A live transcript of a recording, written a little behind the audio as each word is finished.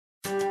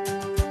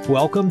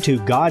welcome to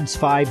God's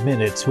 5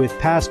 Minutes with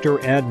Pastor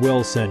Ed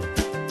Wilson.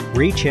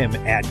 Reach him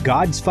at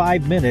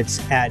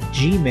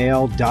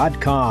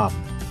gods5minutes@gmail.com.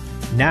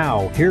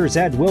 Now, here's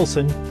Ed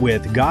Wilson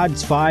with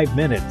God's 5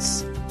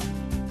 Minutes.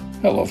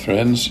 Hello,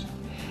 friends.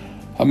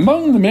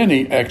 Among the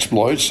many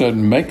exploits that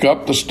make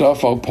up the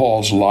stuff of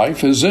Paul's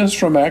life is this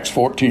from Acts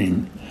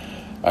 14.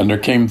 And there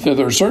came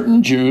thither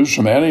certain Jews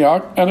from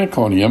Antioch and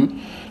Iconium,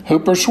 who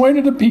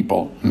persuaded the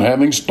people, and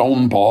having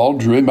stoned Paul,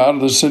 drew him out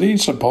of the city,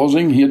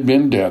 supposing he had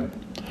been dead.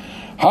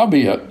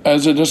 Howbeit,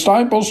 as the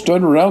disciples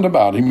stood round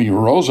about him, he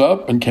rose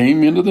up and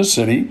came into the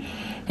city,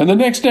 and the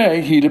next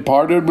day he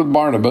departed with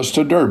Barnabas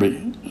to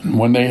Derbe. And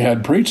when they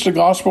had preached the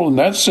gospel in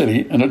that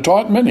city, and had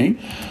taught many,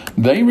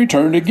 they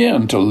returned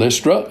again to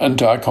Lystra and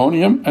to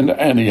Iconium and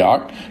to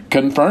Antioch,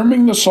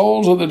 confirming the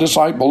souls of the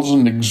disciples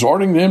and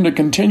exhorting them to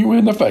continue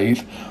in the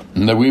faith,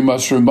 and that we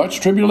must through much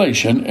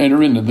tribulation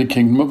enter into the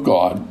kingdom of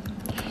God.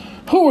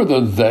 Who are the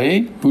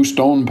they who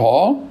stoned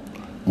Paul?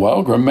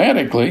 Well,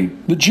 grammatically,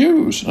 the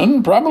Jews,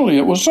 and probably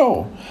it was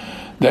so.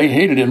 They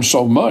hated him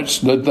so much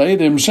that they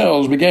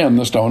themselves began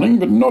the stoning,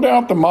 but no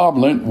doubt the mob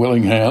lent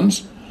willing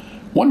hands.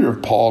 Wonder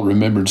if Paul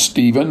remembered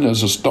Stephen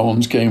as the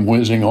stones came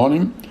whizzing on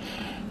him.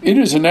 It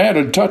is an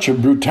added touch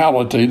of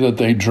brutality that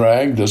they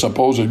dragged the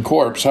supposed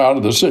corpse out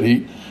of the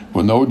city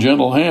with no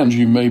gentle hands,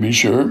 you may be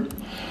sure.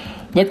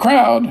 The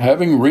crowd,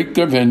 having wreaked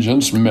their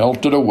vengeance,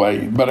 melted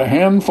away, but a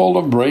handful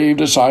of brave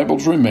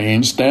disciples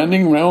remained,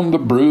 standing round the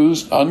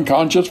bruised,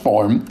 unconscious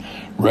form,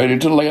 ready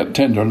to lay it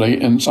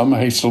tenderly in some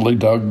hastily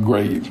dug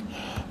grave.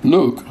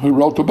 Luke, who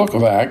wrote the book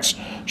of Acts,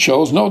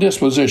 shows no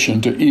disposition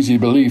to easy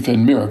belief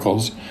in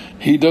miracles.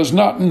 He does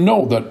not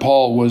know that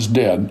Paul was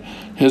dead.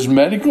 His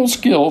medical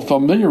skill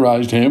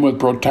familiarized him with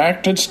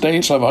protracted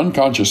states of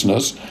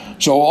unconsciousness,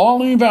 so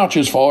all he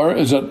vouches for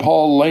is that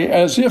Paul lay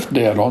as if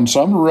dead on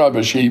some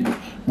rubbish heap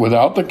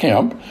without the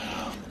camp,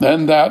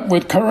 and that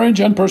with courage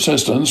and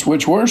persistence,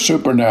 which were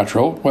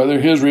supernatural, whether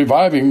his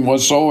reviving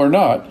was so or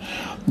not,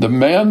 the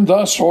man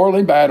thus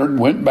sorely battered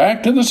went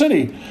back to the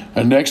city,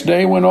 and next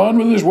day went on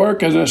with his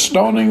work as if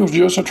stoning was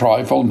just a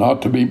trifle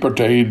not to be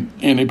paid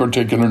any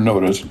particular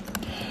notice.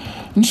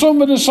 And so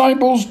the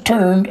disciples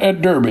turned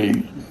at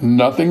Derbe,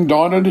 nothing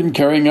daunted in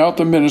carrying out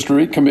the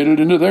ministry committed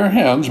into their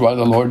hands by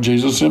the Lord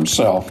Jesus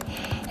himself.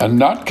 And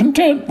not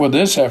content with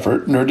this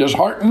effort, nor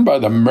disheartened by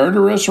the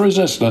murderous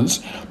resistance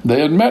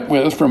they had met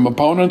with from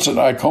opponents at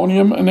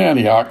Iconium and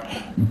Antioch,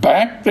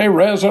 back they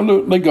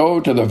resolutely go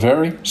to the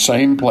very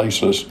same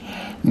places.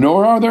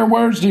 Nor are their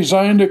words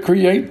designed to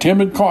create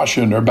timid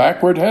caution or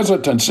backward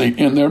hesitancy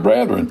in their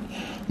brethren.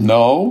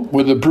 No,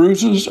 with the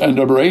bruises and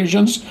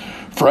abrasions,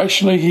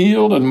 freshly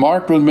healed and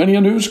marked with many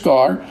a new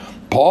scar,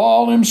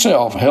 Paul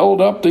himself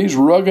held up these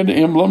rugged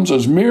emblems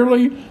as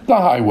merely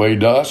the highway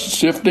dust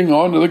sifting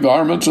onto the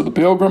garments of the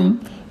pilgrim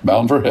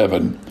bound for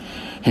heaven.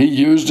 He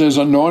used his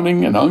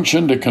anointing and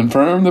unction to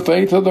confirm the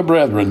faith of the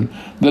brethren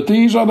that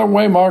these are the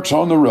waymarks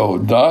on the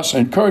road, thus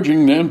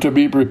encouraging them to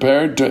be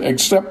prepared to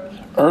accept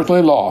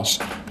earthly loss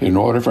in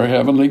order for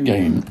heavenly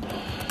gain.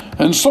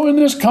 And so in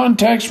this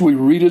context we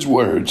read his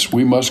words,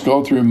 we must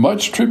go through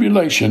much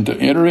tribulation to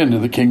enter into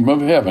the kingdom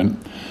of heaven.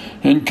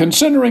 And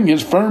considering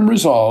his firm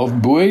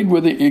resolve, buoyed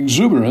with the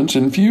exuberance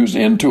infused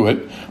into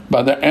it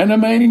by the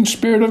animating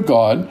Spirit of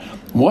God,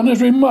 one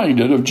is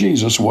reminded of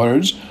Jesus'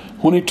 words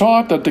when he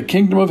taught that the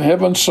kingdom of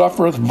heaven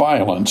suffereth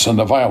violence, and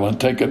the violent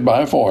take it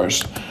by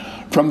force.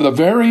 From the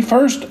very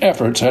first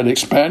efforts at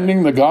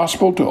expanding the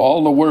gospel to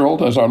all the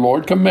world, as our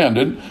Lord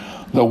commanded,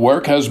 the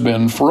work has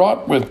been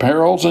fraught with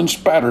perils and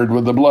spattered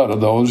with the blood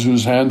of those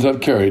whose hands have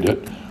carried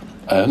it.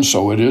 And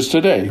so it is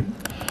today.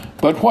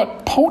 But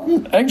what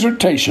potent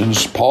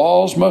exhortations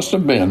Paul's must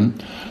have been,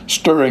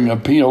 stirring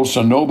appeals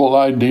to noble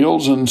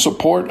ideals in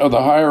support of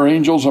the higher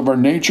angels of our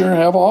nature,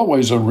 have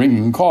always a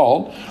ringing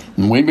call,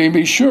 and we may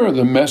be sure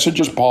the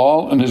messages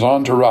Paul and his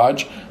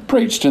entourage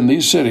preached in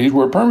these cities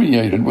were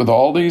permeated with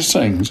all these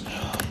things.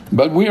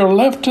 But we are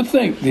left to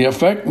think the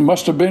effect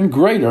must have been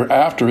greater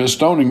after his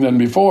stoning than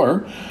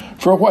before,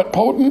 for what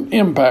potent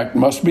impact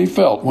must be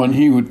felt when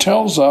he who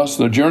tells us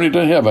the journey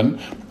to heaven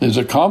is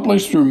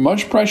accomplished through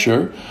much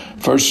pressure,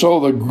 for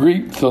so the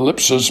Greek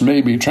thlipsis may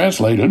be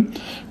translated,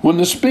 when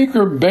the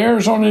speaker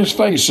bears on his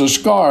face the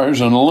scars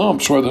and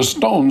lumps where the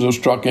stones have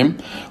struck him,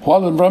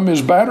 while from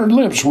his battered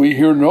lips we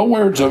hear no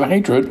words of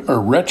hatred or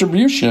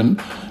retribution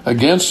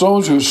against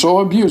those who so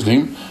abused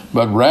him,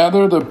 but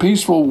rather the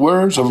peaceful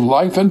words of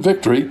life and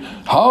victory,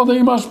 how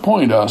they must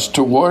point us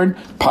toward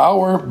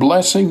power,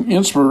 blessing,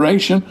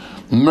 inspiration,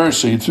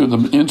 mercy through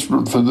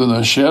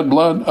the shed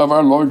blood of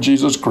our Lord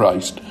Jesus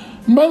Christ.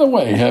 And by the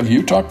way, have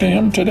you talked to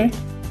him today?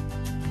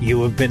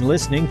 You have been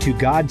listening to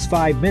God's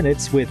 5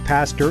 Minutes with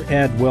Pastor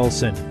Ed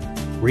Wilson.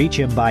 Reach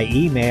him by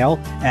email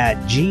at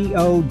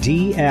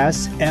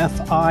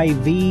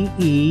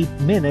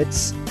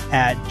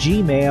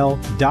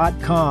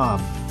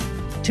godsfiveminutes@gmail.com.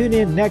 Tune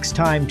in next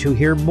time to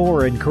hear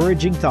more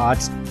encouraging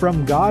thoughts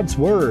from God's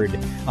Word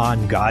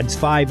on God's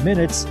 5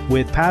 Minutes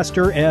with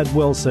Pastor Ed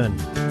Wilson.